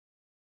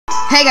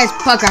Hey guys,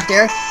 Puckcraft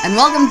here, and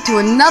welcome to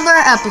another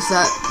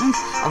episode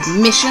of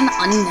Mission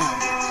Unknown.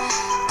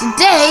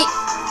 Today,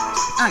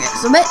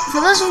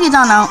 for those of you who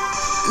don't know,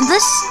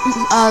 this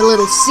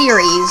little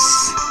series,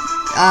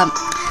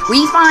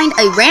 we find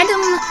a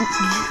random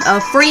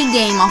free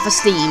game off of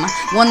Steam,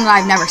 one that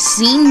I've never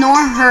seen nor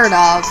heard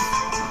of.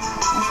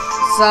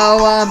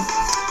 So,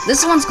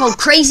 this one's called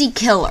Crazy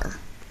Killer.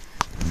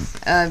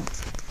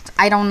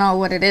 I don't know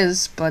what it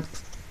is, but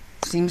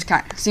seems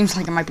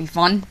like it might be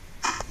fun.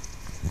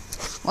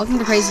 Welcome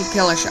to Crazy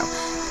Killer Show.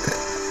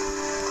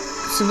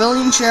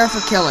 Civilian, sheriff,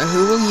 or killer,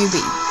 who will you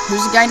be?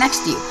 Who's the guy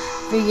next to you?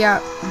 Figure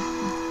out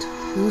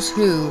who's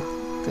who.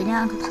 Figuring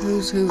out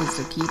who's who is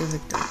the key to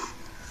victory.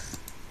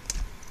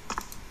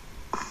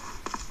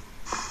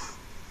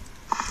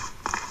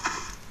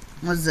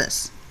 What's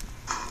this?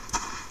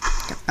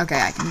 Okay,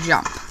 I can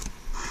jump.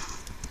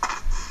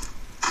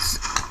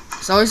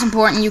 It's always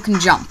important you can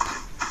jump.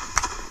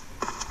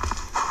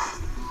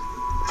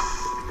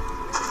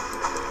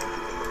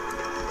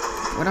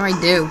 What do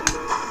I do?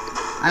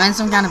 I'm in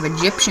some kind of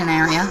Egyptian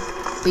area.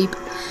 Beep.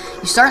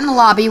 You start in the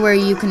lobby where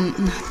you can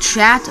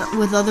chat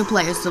with other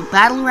players. The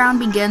battle round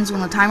begins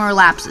when the timer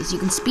elapses. You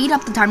can speed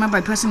up the timer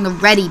by pressing the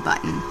ready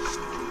button.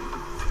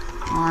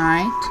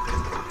 Alright.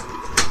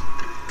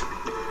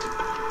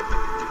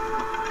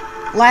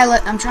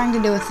 Lila, I'm trying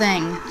to do a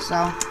thing,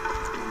 so.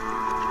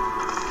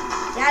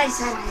 Daddy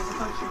said I had to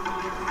function.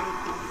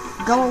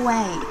 Go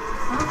away.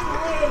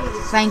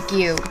 Okay. Thank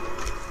you.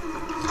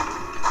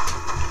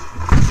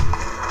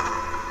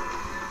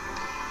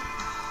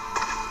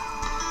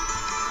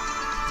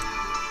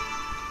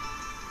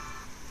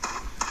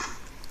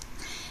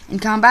 In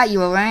combat, you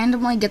will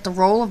randomly get the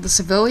role of the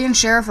civilian,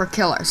 sheriff, or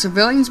killer.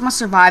 Civilians must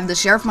survive, the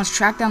sheriff must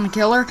track down the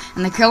killer,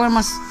 and the killer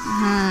must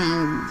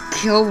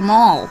kill them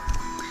all.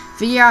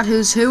 Figure out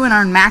who's who and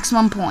earn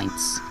maximum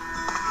points.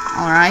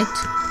 Alright.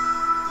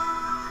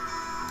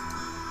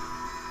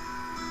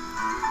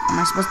 Am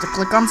I supposed to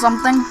click on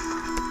something?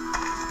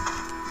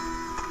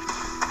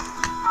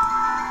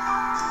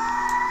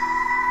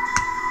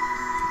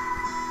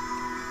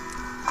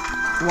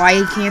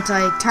 Why can't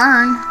I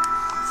turn?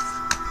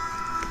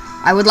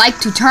 I would like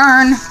to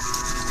turn.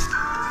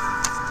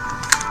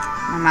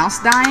 My mouse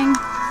dying?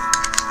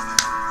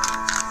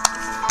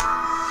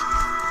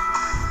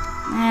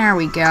 There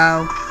we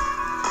go.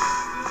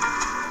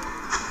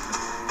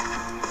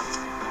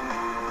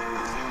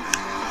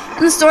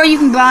 In the store, you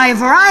can buy a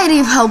variety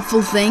of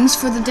helpful things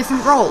for the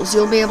different roles.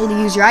 You'll be able to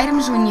use your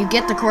items when you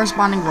get the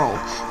corresponding role.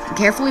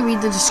 Carefully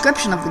read the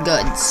description of the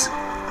goods.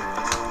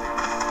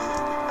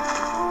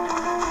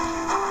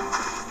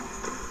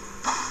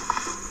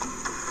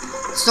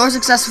 Store is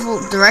accessible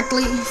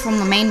directly from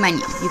the main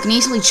menu. You can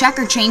easily check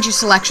or change your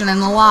selection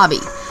in the lobby.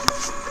 Ooh,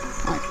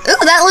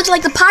 that looks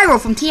like the pyro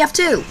from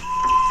TF2.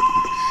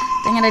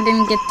 Dang it, I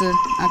didn't get the...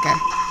 Okay.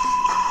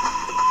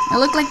 It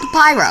looked like the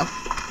pyro.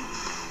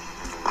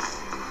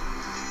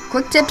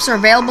 Quick tips are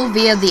available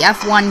via the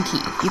F1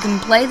 key. You can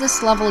play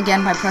this level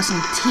again by pressing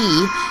T.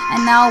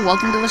 And now,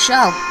 welcome to the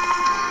show.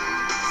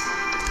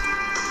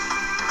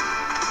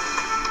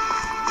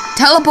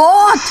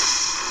 Teleport!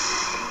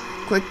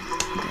 Quick...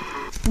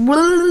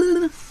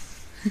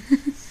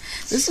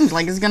 This seems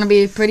like it's gonna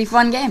be a pretty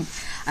fun game.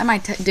 I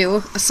might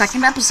do a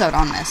second episode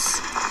on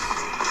this.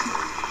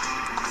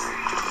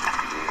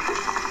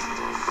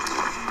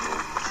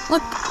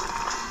 Look,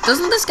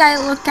 doesn't this guy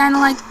look kind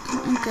of like...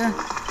 Okay.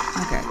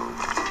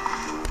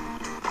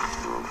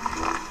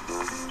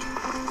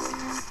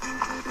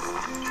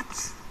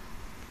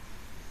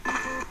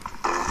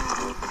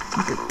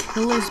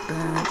 Killer's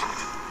badge.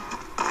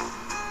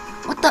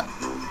 What the...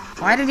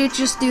 Why did it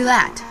just do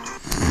that?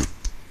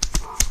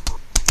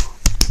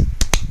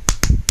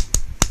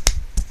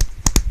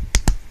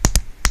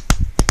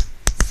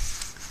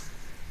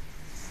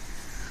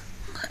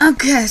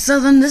 Okay, so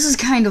then this is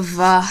kind of,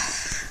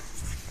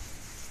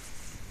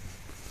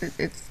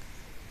 it's...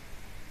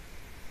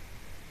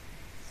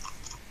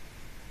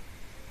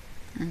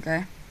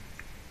 Okay.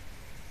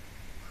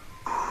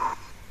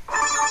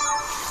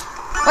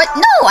 What?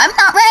 No, I'm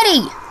not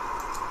ready!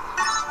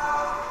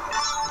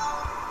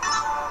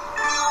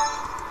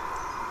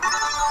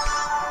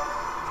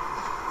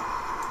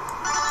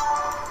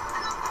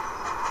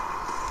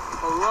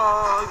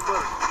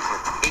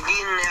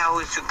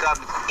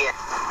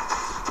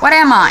 What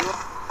am I?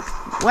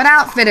 What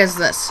outfit is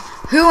this?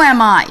 Who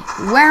am I?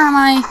 Where am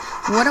I?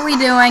 What are we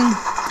doing?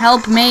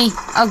 Help me.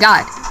 Oh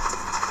god.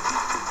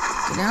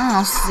 Did anyone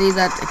else see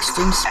that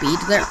extreme speed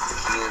there?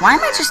 Why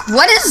am I just...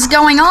 What is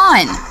going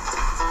on?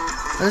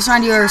 For this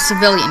round you are a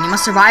civilian. You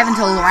must survive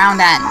until the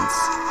round ends.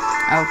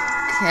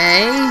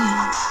 Okay.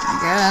 I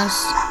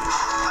guess.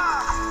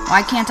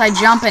 Why can't I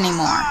jump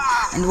anymore?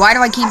 And why do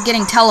I keep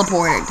getting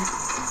teleported?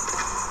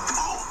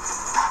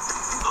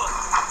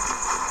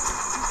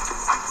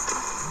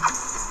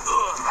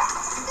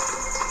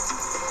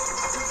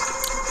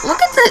 Look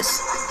at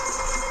this!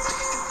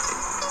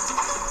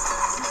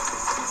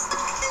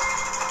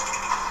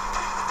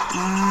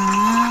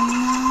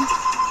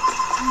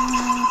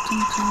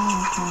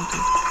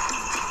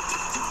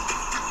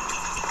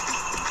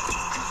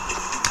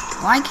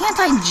 Why can't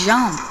I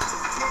jump?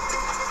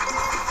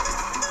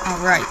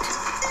 Alright.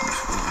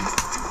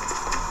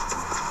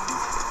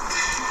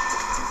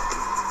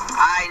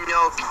 I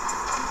know.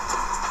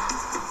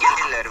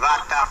 Killer,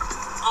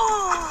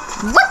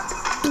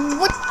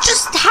 What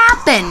just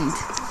happened?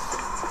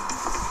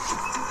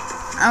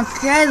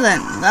 Okay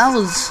then, that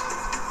was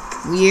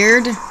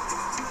weird.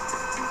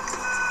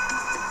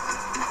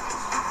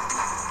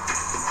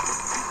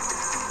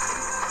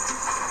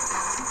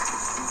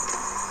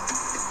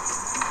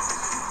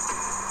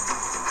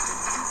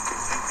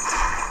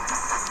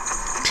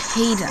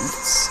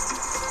 Cadence.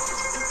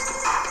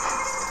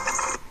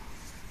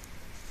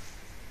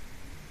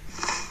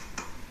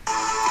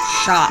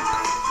 Shop.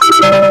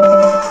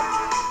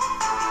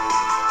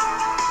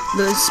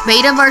 The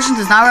beta version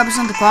does not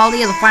represent the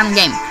quality of the final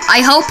game.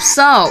 I hope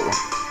so.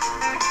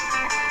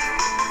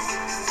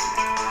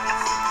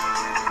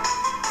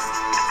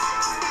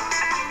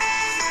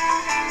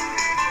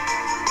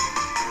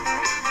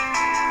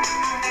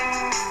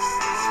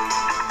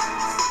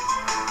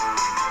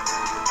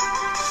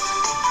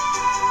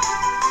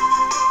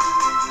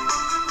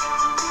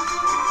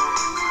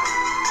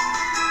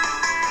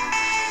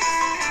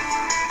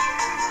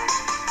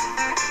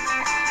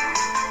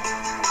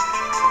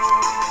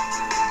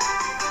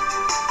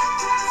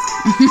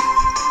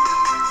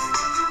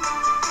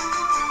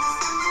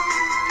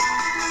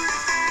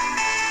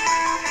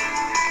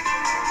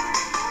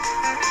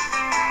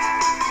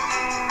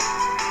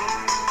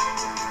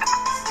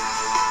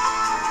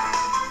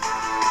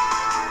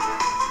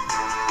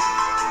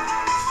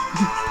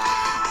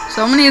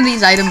 So many of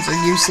these items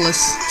are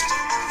useless.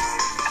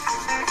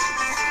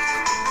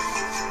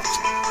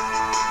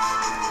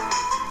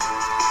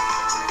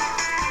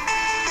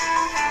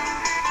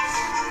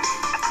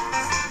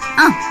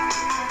 Oh,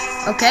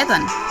 okay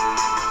then.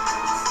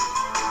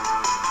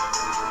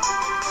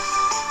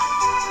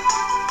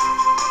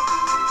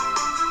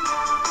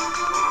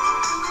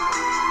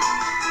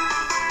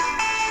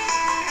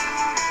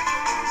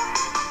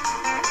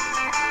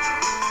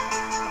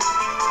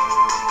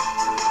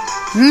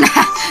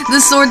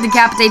 This sword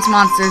decapitates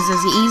monsters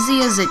as easy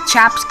as it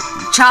chops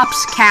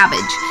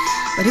cabbage.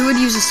 But who would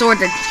use a sword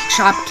to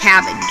chop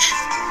cabbage?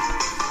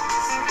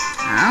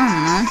 I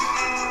don't know.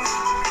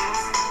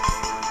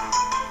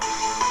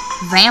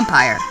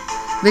 Vampire.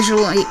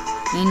 Visually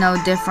no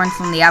different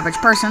from the average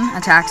person.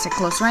 Attacks at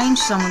close range.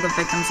 Some of the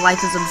victim's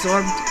life is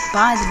absorbed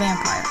by the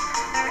vampire.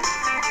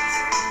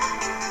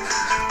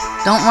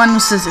 Don't run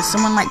with scissors.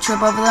 Someone might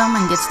trip over them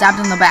and get stabbed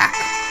in the back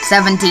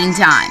 17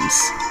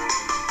 times.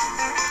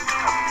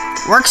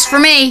 Works for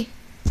me.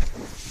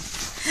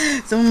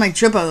 Someone might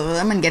trip over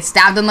them and get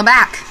stabbed in the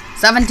back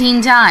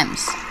 17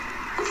 times.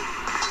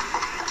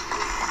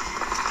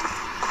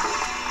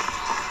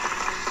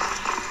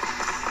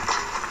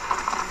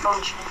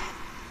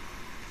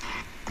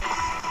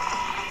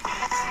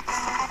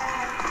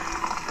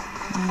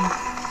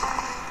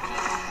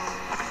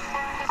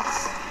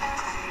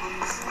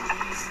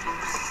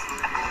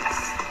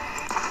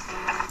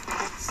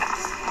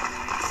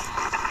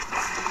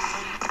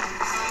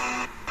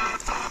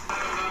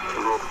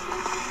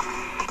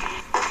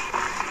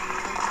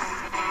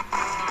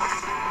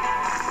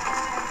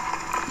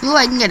 Ooh,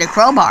 I can get a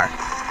crowbar.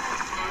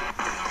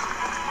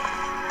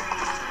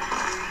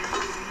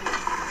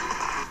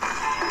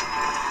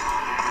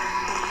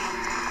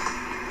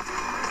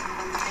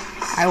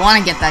 I want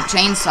to get that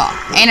chainsaw,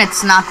 and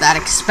it's not that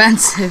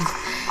expensive.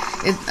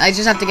 I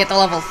just have to get to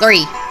level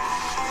 3.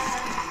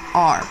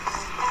 R.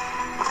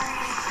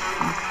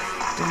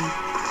 Ding,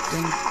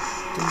 ding,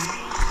 ding.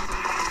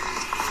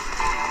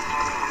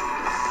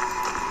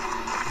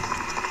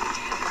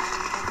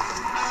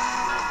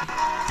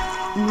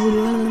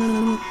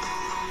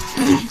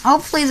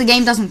 Hopefully the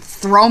game doesn't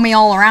throw me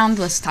all around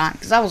this time,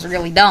 because that was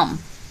really dumb.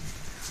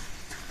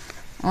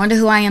 I wonder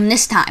who I am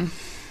this time.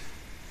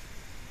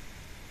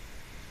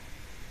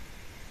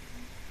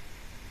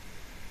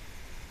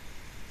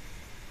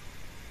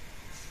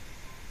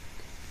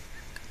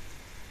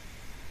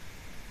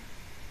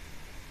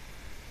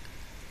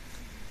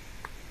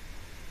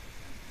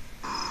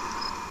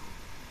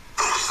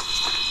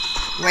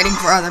 Waiting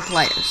for other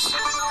players.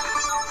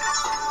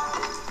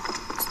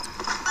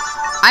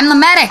 I'm the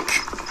medic!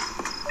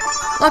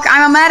 Look,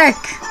 I'm a medic!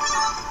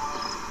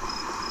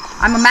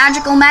 I'm a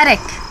magical medic!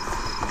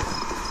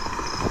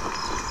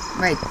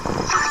 Wait.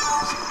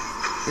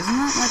 Isn't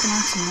that like an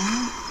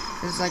oxymoron?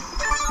 There's like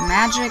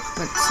magic,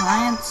 but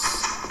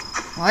science...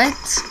 What?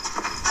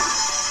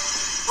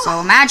 So,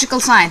 a magical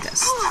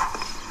scientist.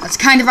 That's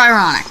kind of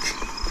ironic.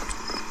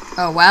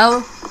 Oh,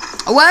 well.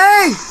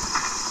 Away!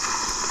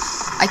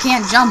 I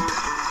can't jump.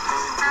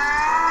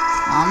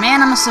 Oh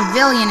man, I'm a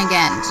civilian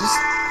again.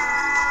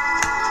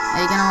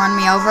 Are you gonna run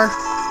me over?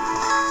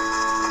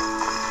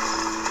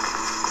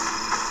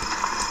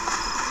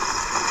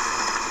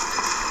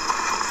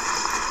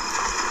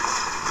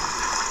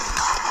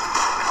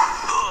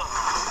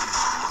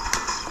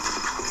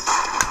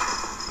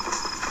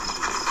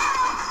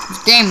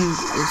 This game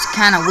is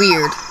kind of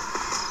weird.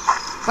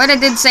 But it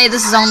did say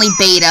this is only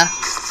beta.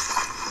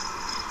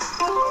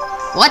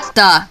 What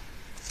the?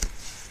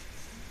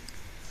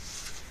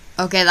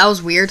 Okay, that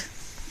was weird.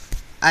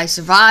 I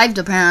survived,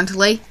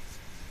 apparently.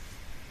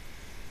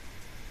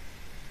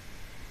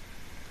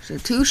 So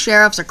 2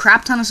 sheriffs, a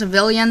crap ton of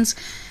civilians,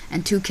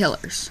 and 2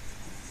 killers.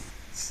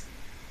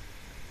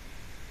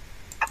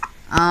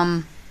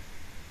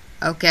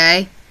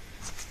 Okay.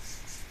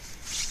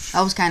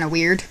 That was kind of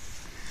weird.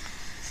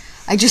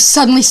 I just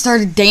suddenly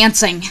started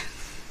dancing.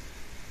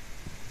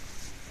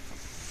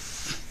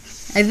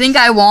 I think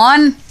I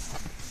won.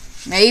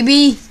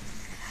 Maybe.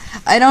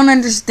 I don't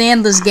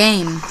understand this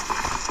game.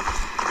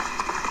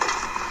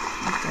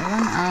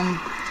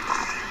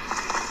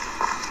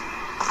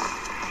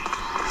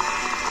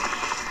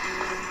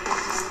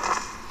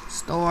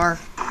 Store.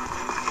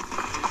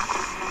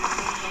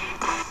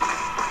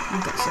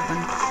 Okay, 7.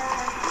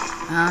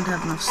 I don't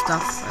have enough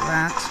stuff for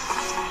that.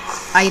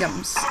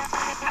 Items.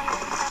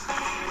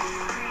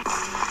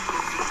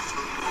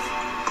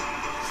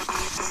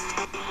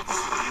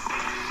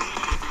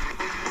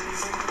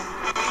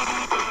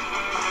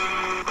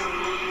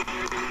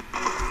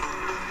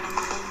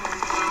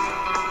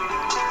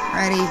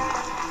 Ready.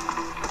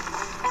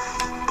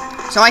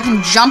 So I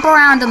can jump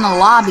around in the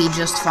lobby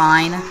just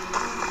fine,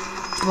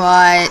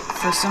 but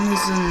for some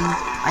reason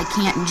I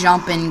can't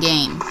jump in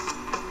game.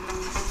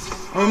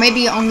 Or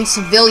maybe only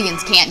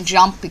civilians can't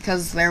jump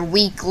because they're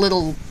weak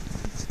little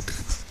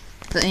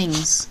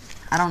things.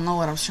 I don't know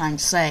what I was trying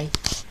to say.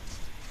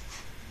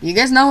 You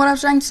guys know what I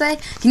was trying to say?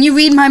 Can you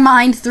read my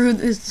mind through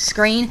the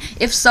screen?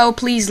 If so,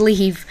 please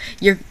leave.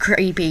 You're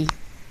creepy.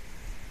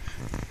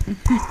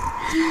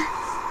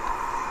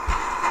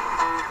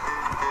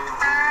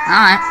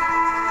 Alright.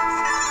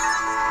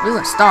 Ooh,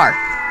 a star.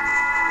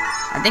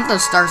 I think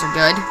those stars are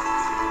good.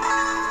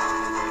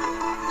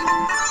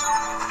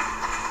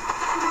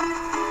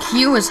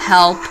 Q is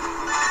help,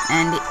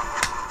 and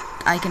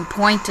I can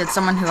point at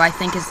someone who I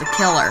think is the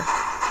killer.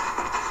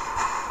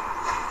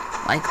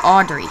 Like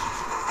Audrey.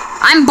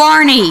 I'm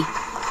Barney!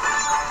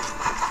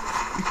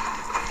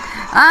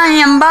 I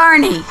am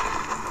Barney!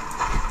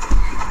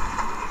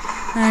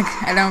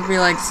 I don't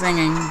feel like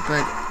singing,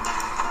 but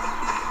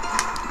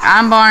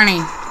I'm Barney.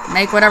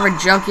 Make whatever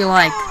joke you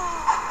like.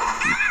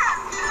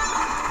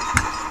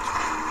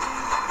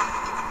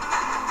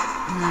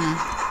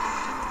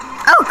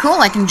 Oh, cool,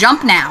 I can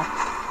jump now.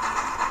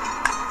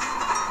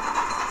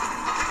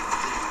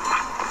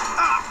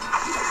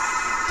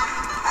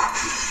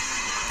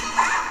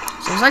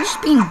 So was I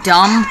just being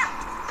dumb?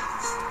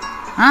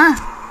 Huh?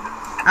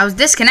 I was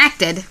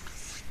disconnected.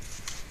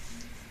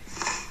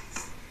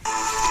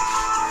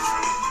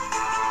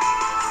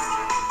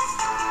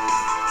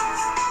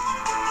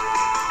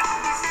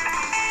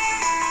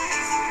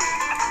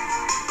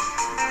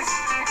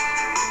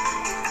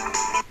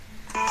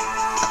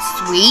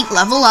 Sweet,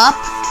 level up.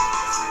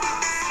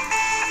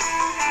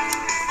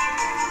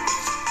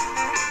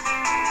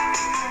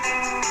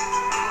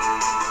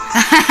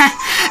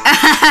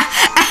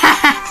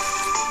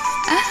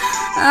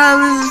 Oh,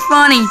 this is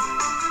funny.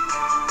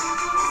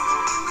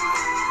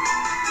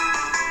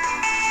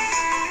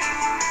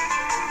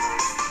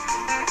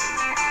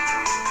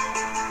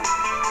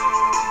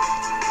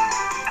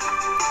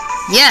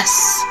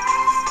 Yes.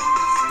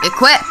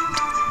 Equipped.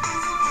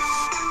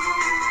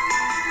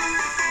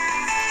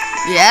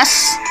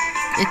 Yes.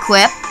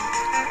 Equip.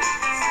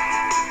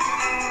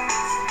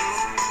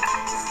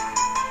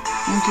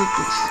 I'll take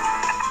this.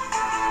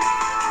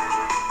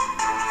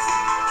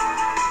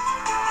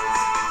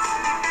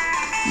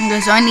 Okay,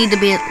 so I need to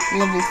be at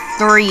level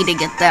 3 to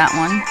get that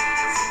one.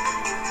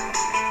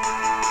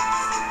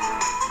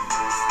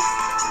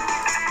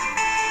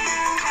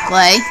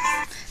 Play.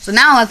 So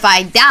now if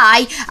I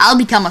die, I'll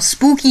become a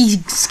spooky,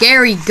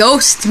 scary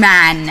ghost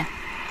man.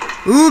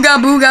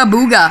 Ooga booga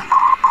booga.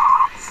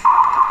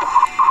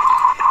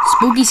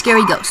 Spooky,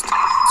 scary ghost.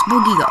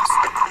 Spooky ghost.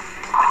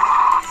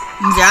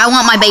 I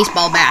want my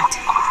baseball bat.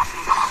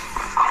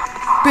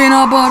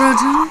 Peanut butter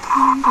jelly.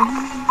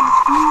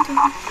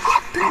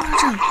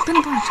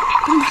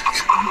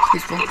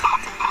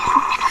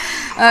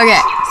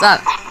 Okay, so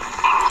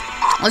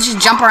let's just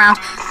jump around.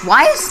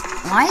 Why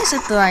is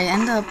it that I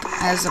end up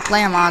as a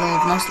player model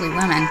of mostly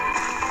women?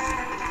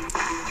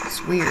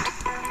 It's weird.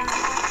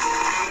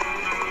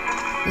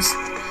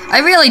 I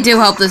really do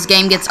hope this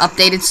game gets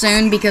updated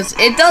soon, because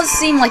it does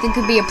seem like it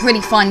could be a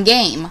pretty fun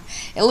game.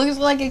 It looks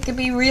like it could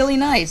be really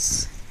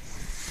nice.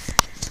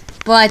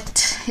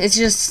 But it's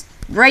just,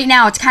 right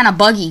now it's kind of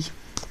buggy.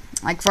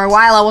 Like, for a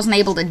while I wasn't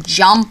able to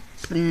jump,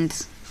 and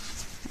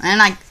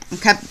I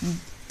kept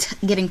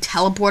getting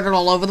teleported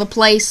all over the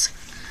place.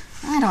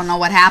 I don't know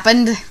what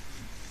happened.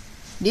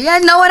 Do you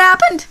guys know what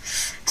happened?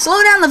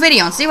 Slow down the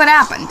video and see what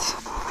happened.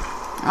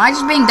 Am I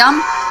just being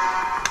dumb?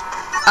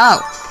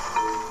 Oh.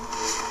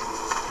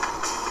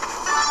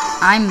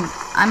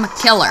 I'm a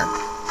killer.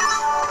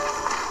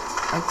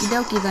 Okie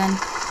dokie then.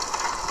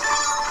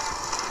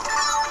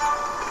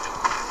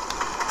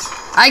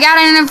 I got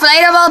an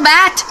inflatable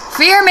bat!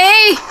 Fear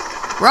me!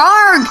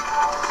 Roar!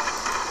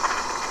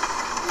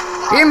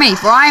 Fear me,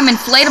 for I am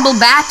inflatable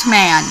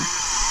Batman.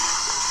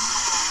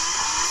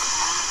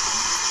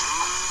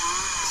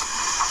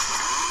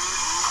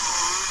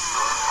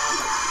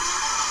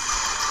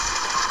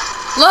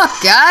 Look,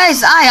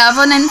 guys, I have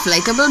an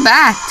inflatable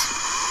bat.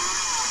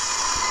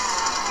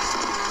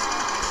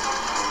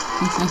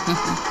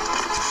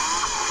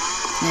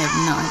 I have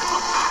no idea.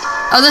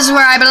 Oh, this is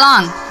where I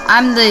belong.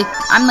 I'm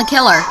the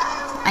killer.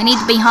 I need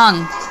to be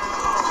hung.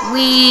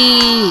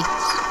 Wee.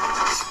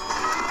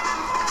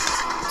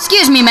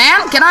 Excuse me,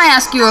 ma'am. Can I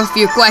ask you a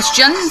few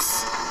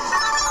questions?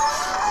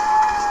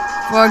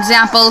 For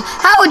example,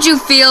 how would you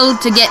feel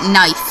to get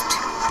knifed?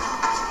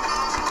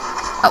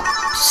 Oh,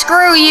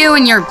 screw you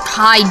and your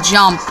high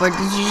jump. Or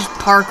did you just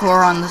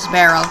parkour on this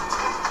barrel?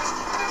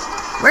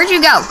 Where'd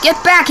you go?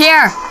 Get back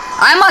here.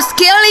 I must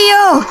kill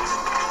you.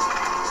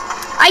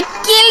 I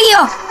kill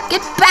you.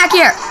 Get back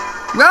here.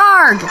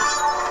 Roar.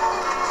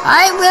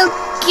 I will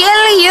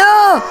kill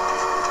you.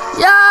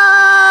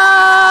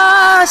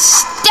 Yeah.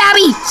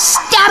 Stabby.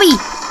 Stabby.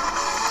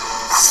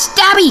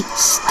 Stabby.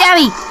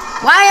 Stabby.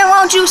 Why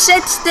won't you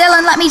sit still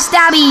and let me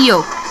stabby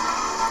you?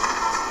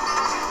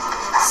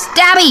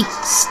 Stabby.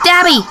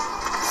 Stabby.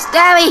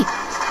 Stabby.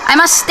 I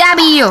must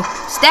stabby you.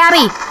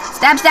 Stabby.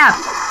 Stab, stab.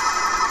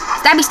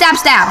 Stabby, stab,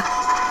 stab.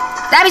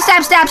 Stabby,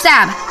 stab, stab,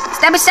 stab.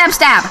 Stabby, stab,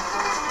 stab.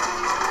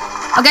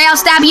 Okay, I'll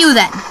stab you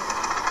then.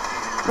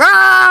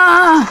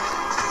 Rah!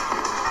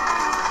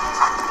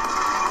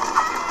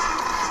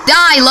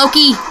 Die,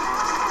 Loki.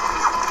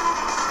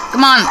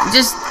 Come on,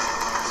 just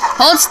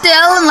hold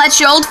still and let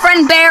your old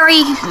friend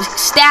Barry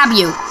stab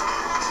you.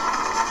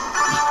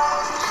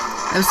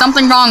 There's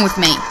something wrong with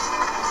me.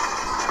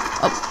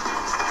 Oh.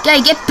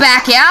 Okay, get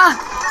back here.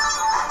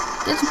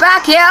 Get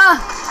back here.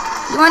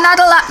 You are not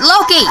allowed.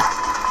 Loki!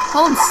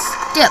 Hold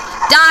still.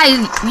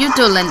 Die, you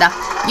too, Linda.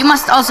 You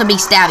must also be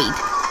stabbied.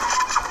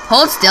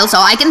 Hold still so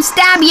I can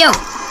stab you.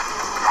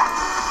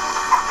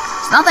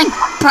 It's nothing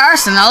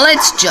personal,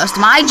 it's just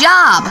my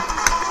job.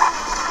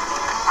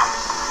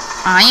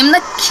 I am the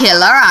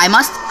killer. I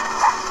must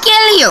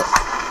kill you.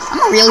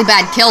 I'm a really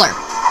bad killer.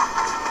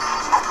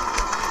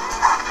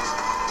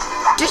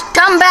 Just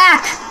come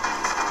back.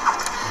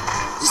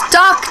 Just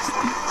talk.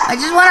 I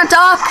just want to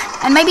talk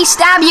and maybe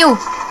stab you.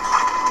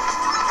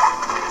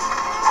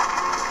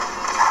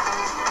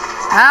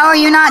 How are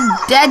you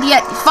not dead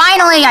yet?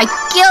 Finally, I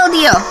killed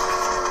you.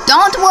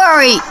 Don't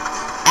worry,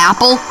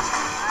 Apple.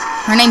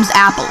 Her name's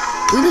Apple.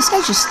 Ooh, this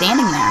guy's just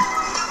standing there.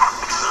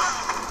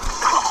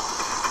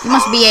 He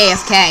must be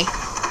AFK.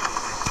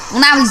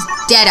 Well, now he's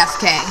dead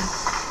AFK.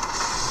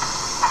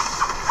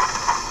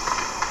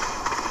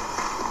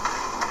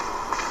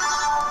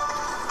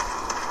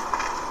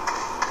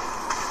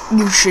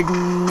 You should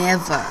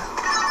never,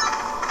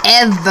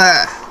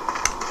 ever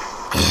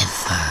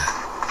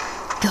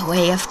go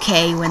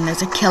AFK when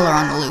there's a killer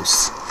on the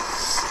loose.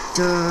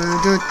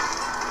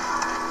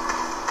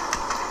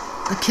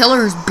 The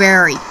killer is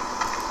Barry.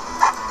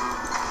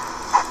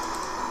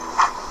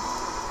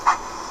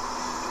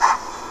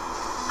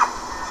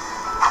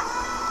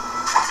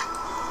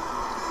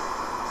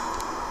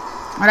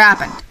 What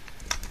happened?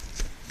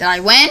 Did I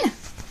win?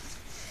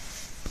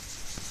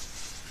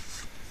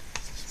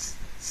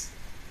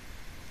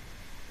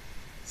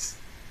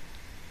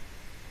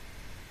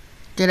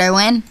 Did I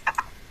win?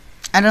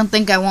 I don't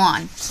think I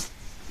won.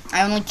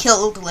 I only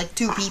killed like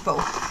 2 people.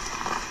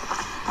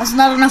 That's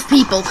not enough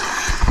people.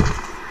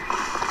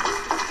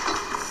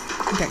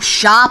 Okay,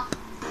 shop.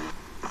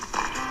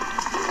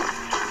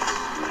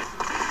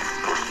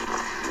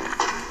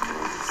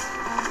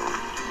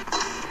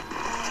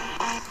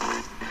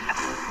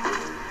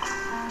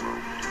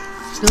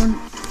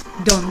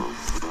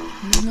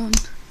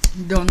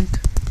 Don't.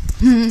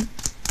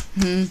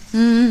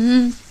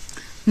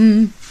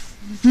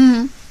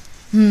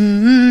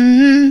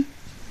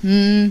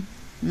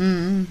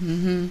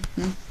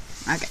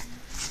 Okay.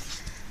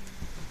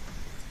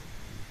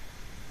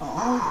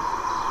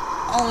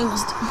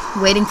 Almost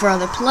waiting for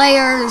other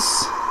players.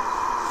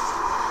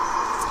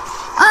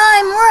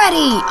 I'm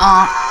ready.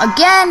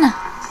 Again.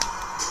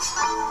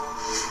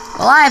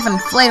 Well, I have an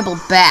inflatable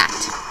bat.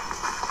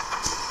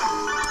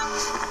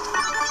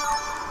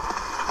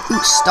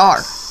 Ooh,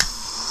 star.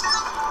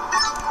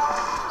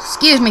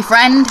 Excuse me,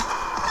 friend.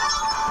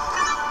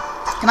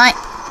 Can I?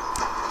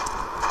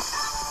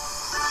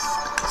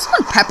 Is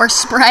someone pepper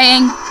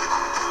spraying?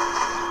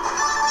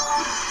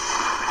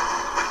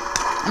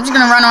 I'm just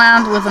gonna run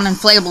around with an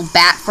inflatable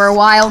bat for a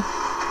while.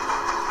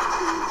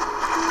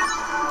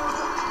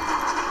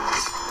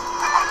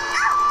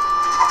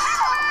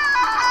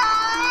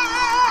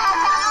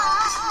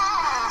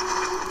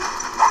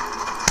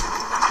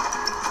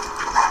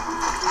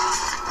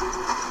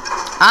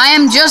 I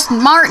am just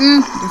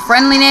Martin, your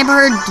friendly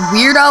neighborhood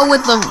weirdo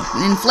with the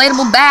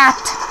inflatable bat.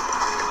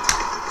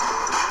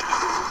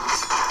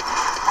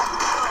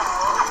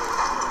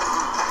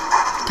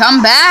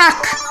 Come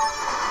back!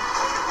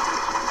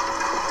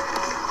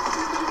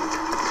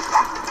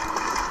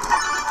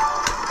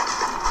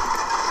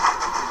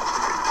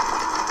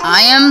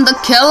 I am the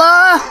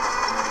killer.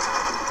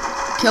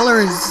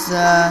 Killer is,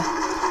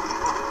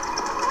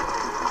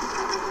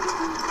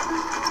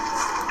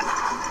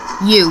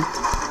 you.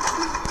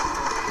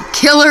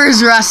 Killer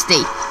is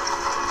Rusty.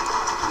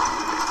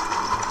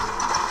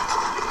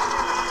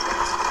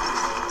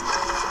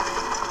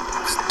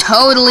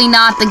 totally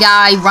not the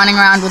guy running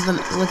around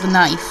with a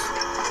knife.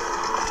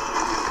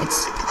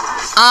 It's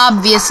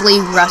obviously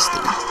Rusty.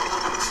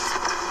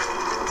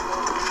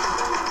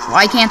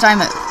 Why can't I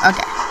move?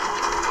 Okay.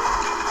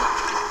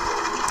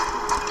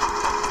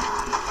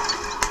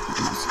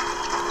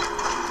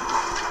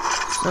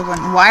 So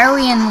why are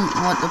we in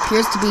what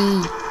appears to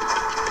be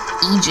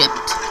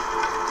Egypt?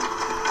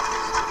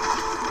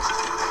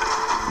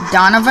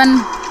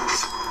 Donovan?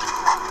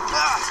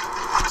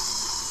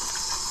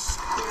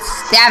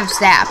 Stab,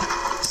 stab.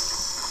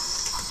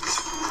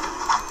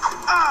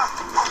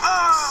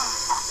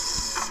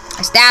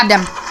 I stabbed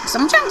him. Is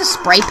someone trying to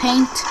spray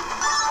paint?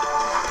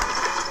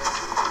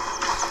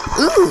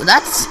 Ooh,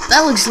 that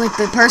looks like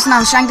the person I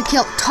was trying to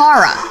kill.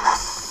 Tara.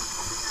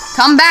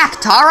 Come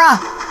back, Tara.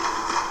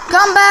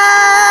 Come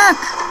back.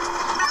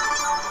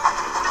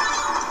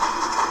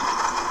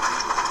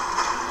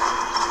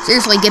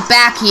 Seriously, get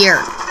back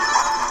here.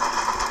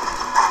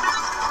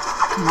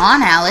 Come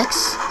on,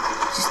 Alex.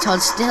 Just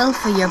hold still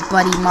for your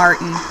buddy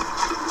Martin.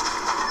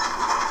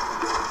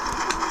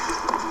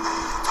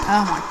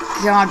 Oh my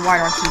god, why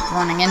do I keep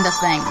running into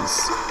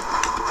things?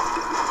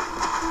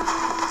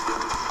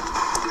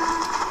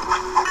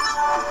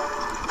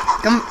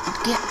 Come,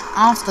 get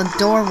off the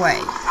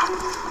doorway.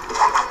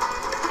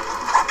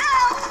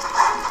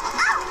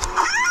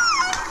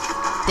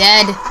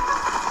 Dead.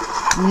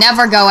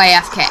 Never go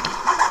AFK.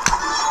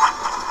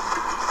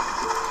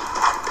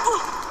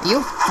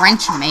 You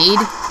French maid.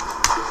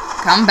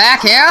 Come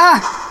back here.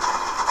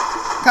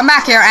 Come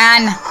back here,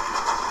 Anne.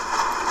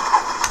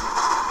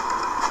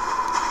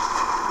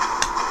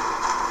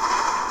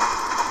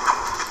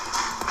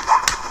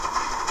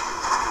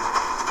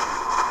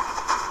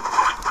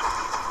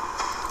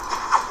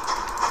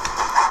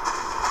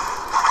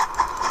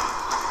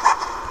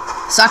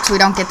 Sucks we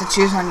don't get to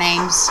choose our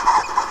names.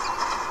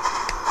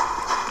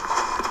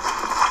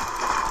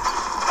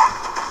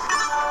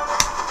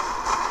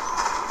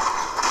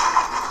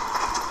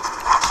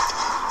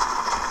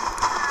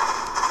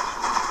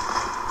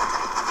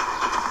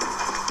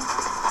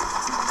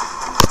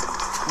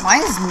 Why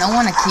is no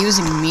one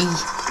accusing me?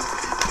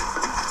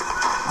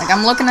 Like,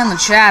 I'm looking in the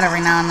chat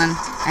every now and then,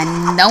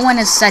 and no one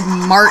has said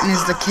Martin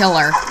is the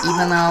killer,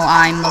 even though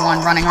I'm the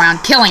one running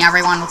around killing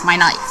everyone with my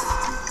knife.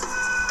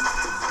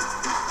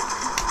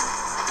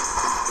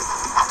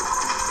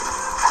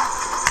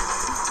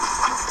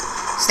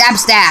 Stab,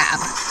 stab.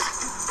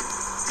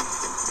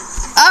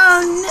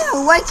 Oh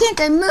no, why can't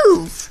I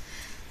move?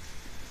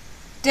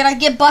 Did I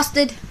get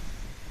busted?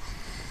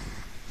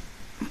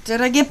 Did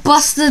I get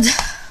busted?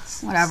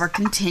 Whatever,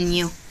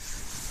 continue.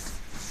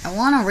 I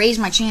want to raise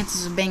my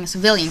chances of being a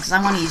civilian because I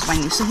want to use my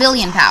new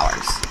civilian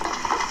powers.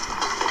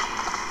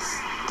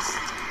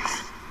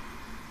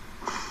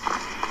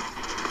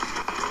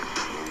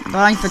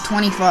 Buying for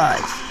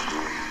 25.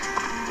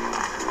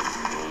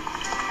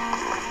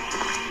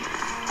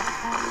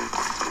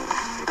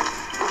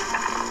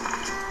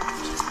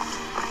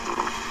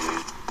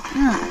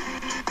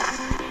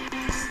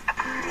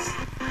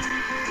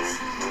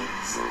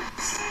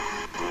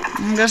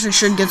 I guess I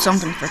should get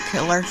something for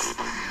killer.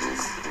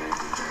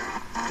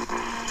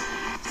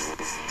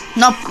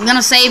 Nope, I'm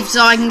gonna save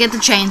so I can get the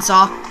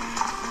chainsaw.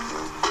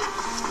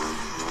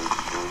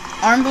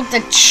 Armed with the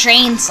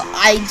chainsaw,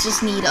 I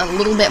just need a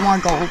little bit more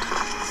gold.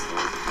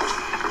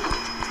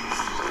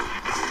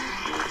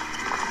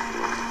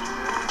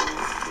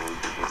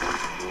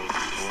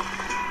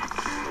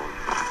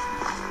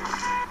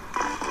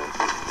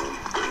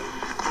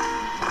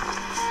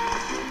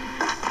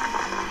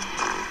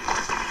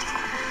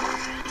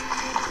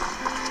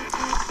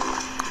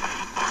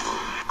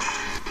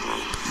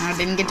 I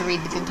didn't get to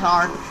read the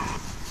guitar.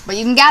 But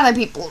you can gather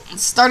people and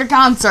start a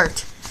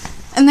concert.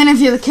 And then if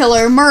you're the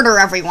killer, murder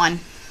everyone.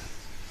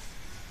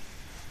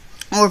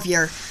 Or if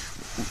you're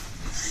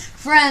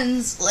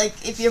friends, like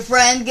if your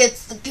friend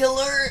gets the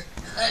killer,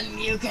 then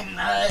you can,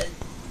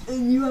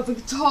 and you have a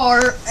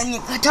guitar, and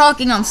you're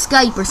talking on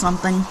Skype or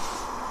something.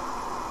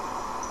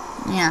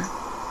 Yeah.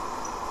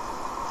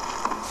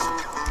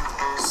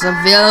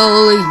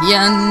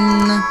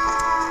 Civilian.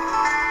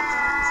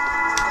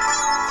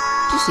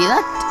 Did you see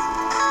that?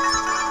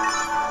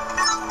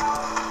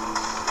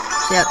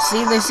 Yeah,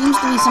 see, there seems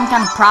to be some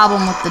kind of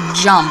problem with the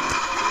jump.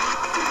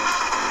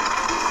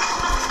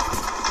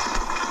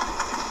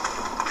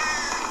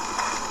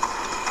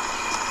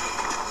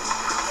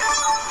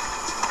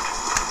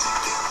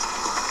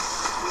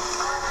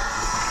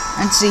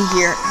 Let's see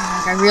here.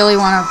 I really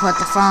want to put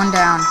the phone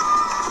down.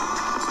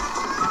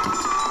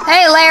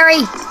 Hey,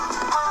 Larry!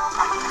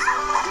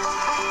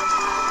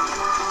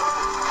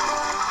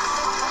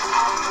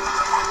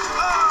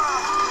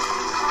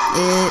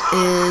 It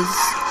is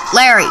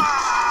Larry.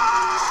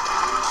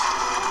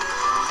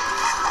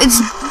 It's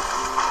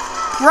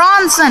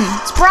Bronson!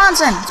 It's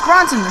Bronson! It's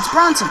Bronson! It's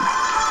Bronson!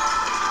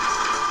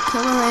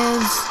 Killer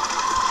is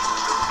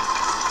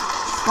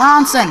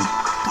Bronson!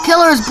 The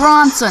killer is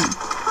Bronson!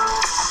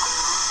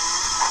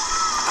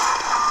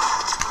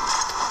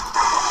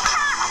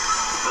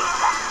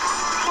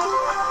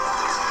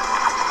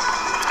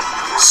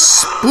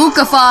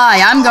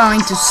 Spookify. I'm going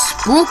to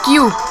spook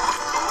you.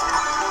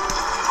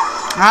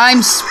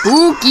 I'm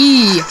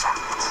spooky.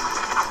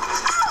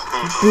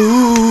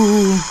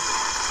 Boo.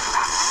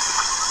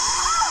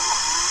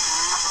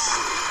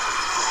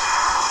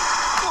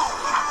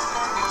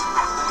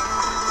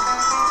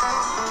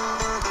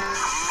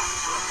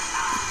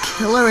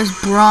 Killer is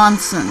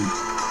Bronson.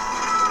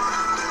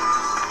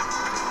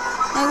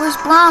 Hey, where's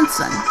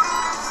Bronson?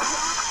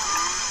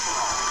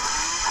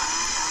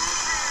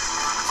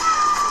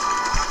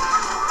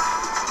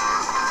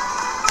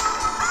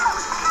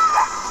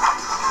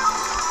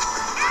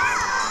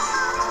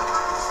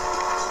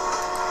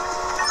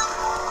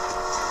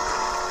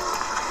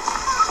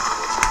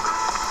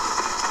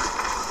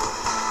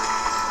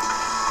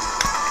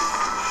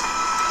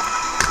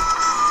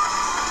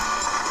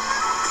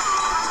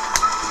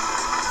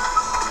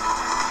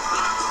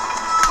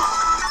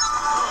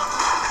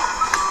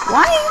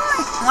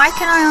 Why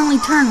can I only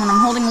turn when I'm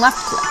holding left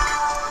click?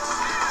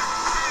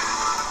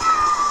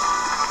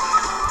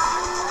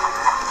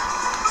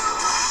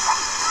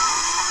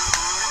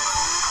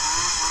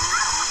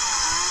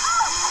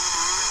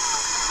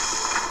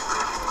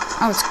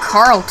 Oh, it's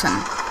Carlton.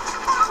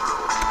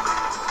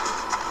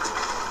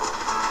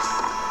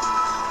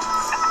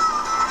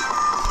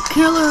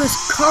 Killer is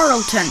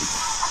Carlton.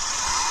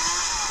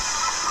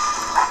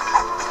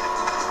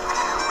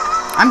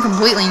 I'm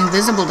completely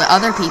invisible to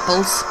other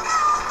people's.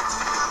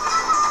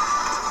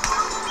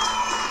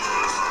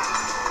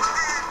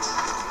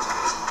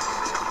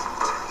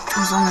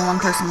 There's only one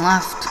person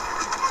left.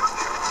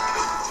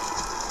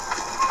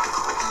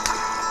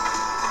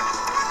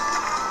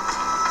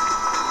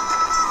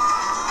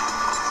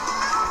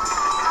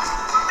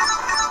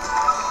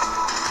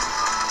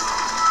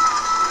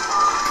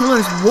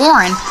 Killer's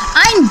Warren.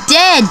 I'm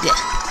dead!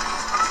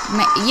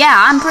 Yeah,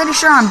 I'm pretty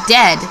sure I'm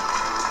dead.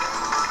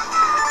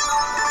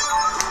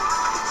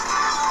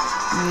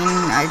 I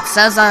mean, it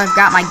says I've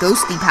got my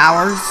ghosty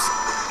powers.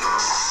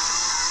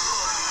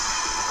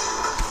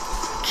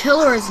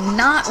 Killer is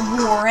not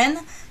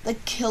Warren. The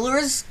killer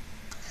is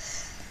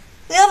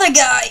the other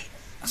guy.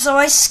 So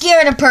I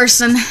scared a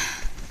person.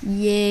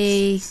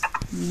 Yay.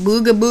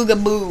 Booga booga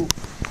boo.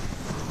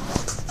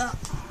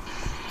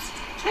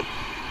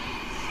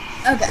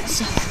 Okay,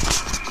 so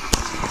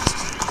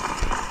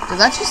does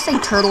that just say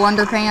turtle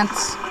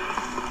underpants?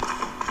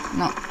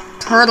 No,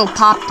 turtle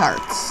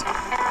Pop-Tarts.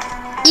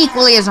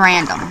 Equally as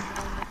random.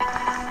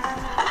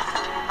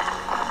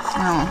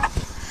 Oh.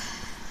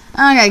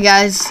 Okay,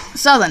 guys.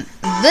 So then,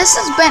 this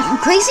has been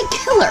Crazy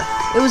Killer.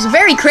 It was a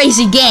very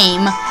crazy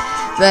game,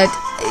 but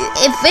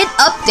if it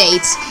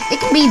updates,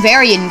 it can be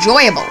very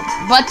enjoyable.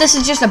 But this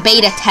is just a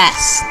beta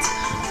test.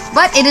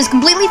 But it is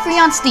completely free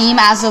on Steam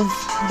as of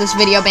this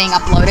video being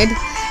uploaded.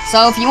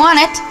 So if you want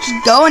it,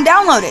 just go and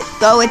download it.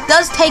 Though it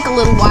does take a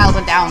little while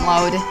to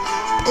download.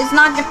 It's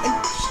not.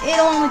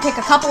 It'll only take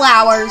a couple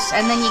hours,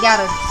 and then you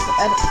gotta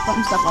put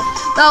some stuff up.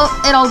 Though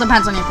it all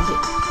depends on your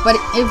computer. But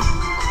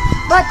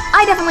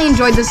I definitely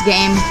enjoyed this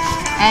game.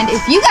 And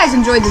if you guys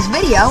enjoyed this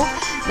video,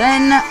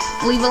 then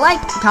leave a like,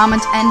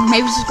 comment, and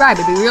maybe subscribe.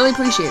 It'd be really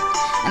appreciated.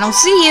 And I'll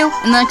see you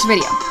in the next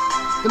video.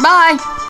 Goodbye!